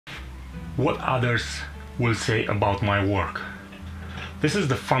What others will say about my work? This is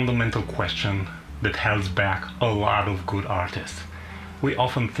the fundamental question that holds back a lot of good artists. We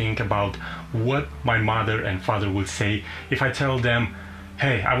often think about what my mother and father will say if I tell them,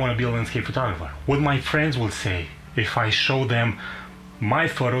 hey, I want to be a landscape photographer. What my friends will say if I show them my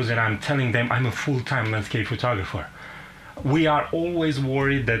photos and I'm telling them I'm a full-time landscape photographer. We are always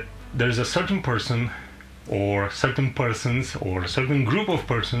worried that there's a certain person or certain persons or a certain group of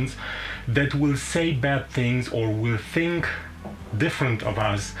persons that will say bad things or will think different of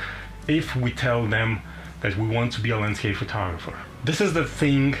us if we tell them that we want to be a landscape photographer. This is the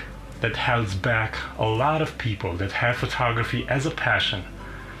thing that holds back a lot of people that have photography as a passion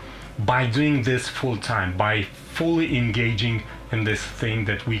by doing this full time, by fully engaging in this thing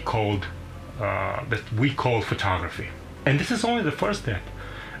that we call photography. And this is only the first step.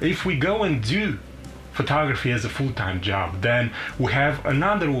 If we go and do photography as a full-time job, then we have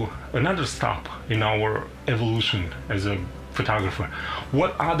another stop in our evolution as a photographer.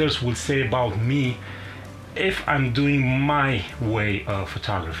 What others will say about me if I'm doing my way of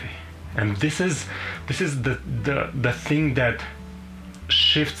photography. And this is the thing that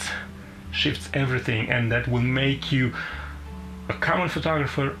shifts everything, and that will make you a common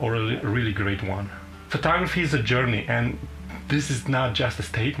photographer or a really great one. Photography is a journey, and this is not just a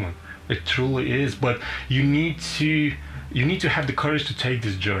statement. It truly is, but you need to have the courage to take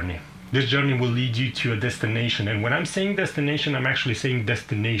this journey. This journey will lead you to a destination, and when I'm saying destination, I'm actually saying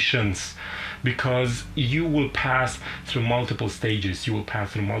destinations, because you will pass through multiple stages, you will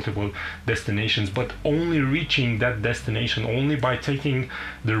pass through multiple destinations, but only reaching that destination, only by taking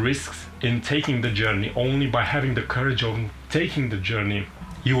the risks in taking the journey, only by having the courage of taking the journey,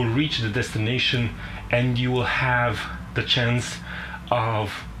 you will reach the destination, and you will have the chance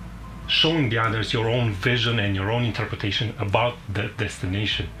of showing the others your own vision and your own interpretation about that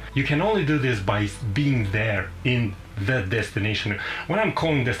destination. You can only do this by being there in that destination. When I'm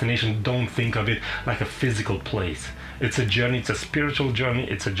calling destination, don't think of it like a physical place. It's a journey, it's a spiritual journey,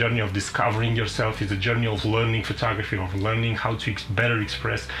 it's a journey of discovering yourself, it's a journey of learning photography, of learning how to better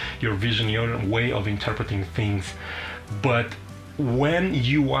express your vision, your way of interpreting things. But when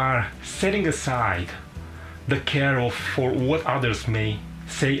you are setting aside the care for what others may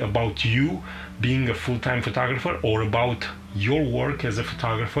say about you being a full-time photographer, or about your work as a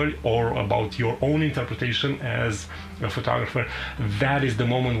photographer, or about your own interpretation as a photographer, that is the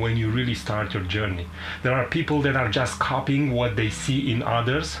moment when you really start your journey. There are people that are just copying what they see in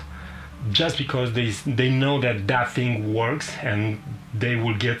others just because they know that thing works and they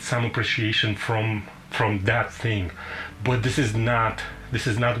will get some appreciation from that thing. But this is not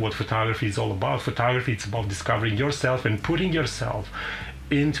what photography is all about. Photography, it's about discovering yourself and putting yourself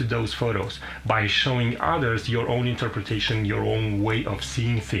into those photos by showing others your own interpretation, your own way of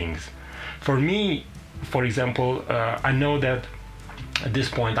seeing things. For me, for example, I know that at this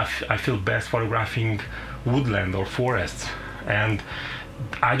point I feel best photographing woodland or forests, and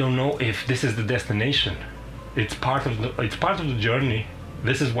I don't know if this is the destination. It's part of the journey.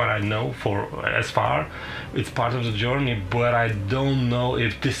 This is what I know for as far. It's part of the journey, but I don't know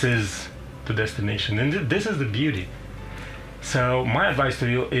if this is the destination. And this is the beauty. So my advice to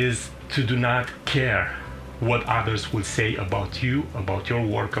you is to do not care what others will say about you, about your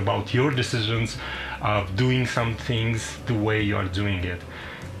work, about your decisions of doing some things the way you are doing it.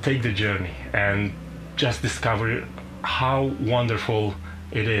 Take the journey and just discover how wonderful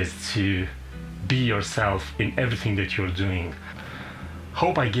it is to be yourself in everything that you're doing.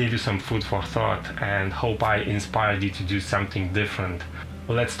 Hope I gave you some food for thought, and hope I inspired you to do something different.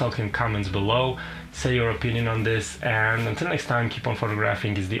 Let's talk in comments below, say your opinion on this, and until next time, keep on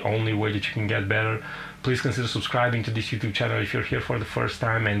photographing. Is the only way that you can get better. Please consider subscribing to this YouTube channel if you're here for the first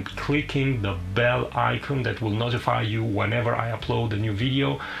time, and clicking the bell icon that will notify you whenever I upload a new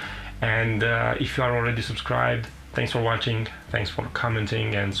video. And if you are already subscribed, thanks for watching, thanks for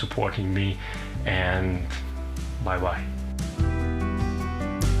commenting and supporting me, and bye bye.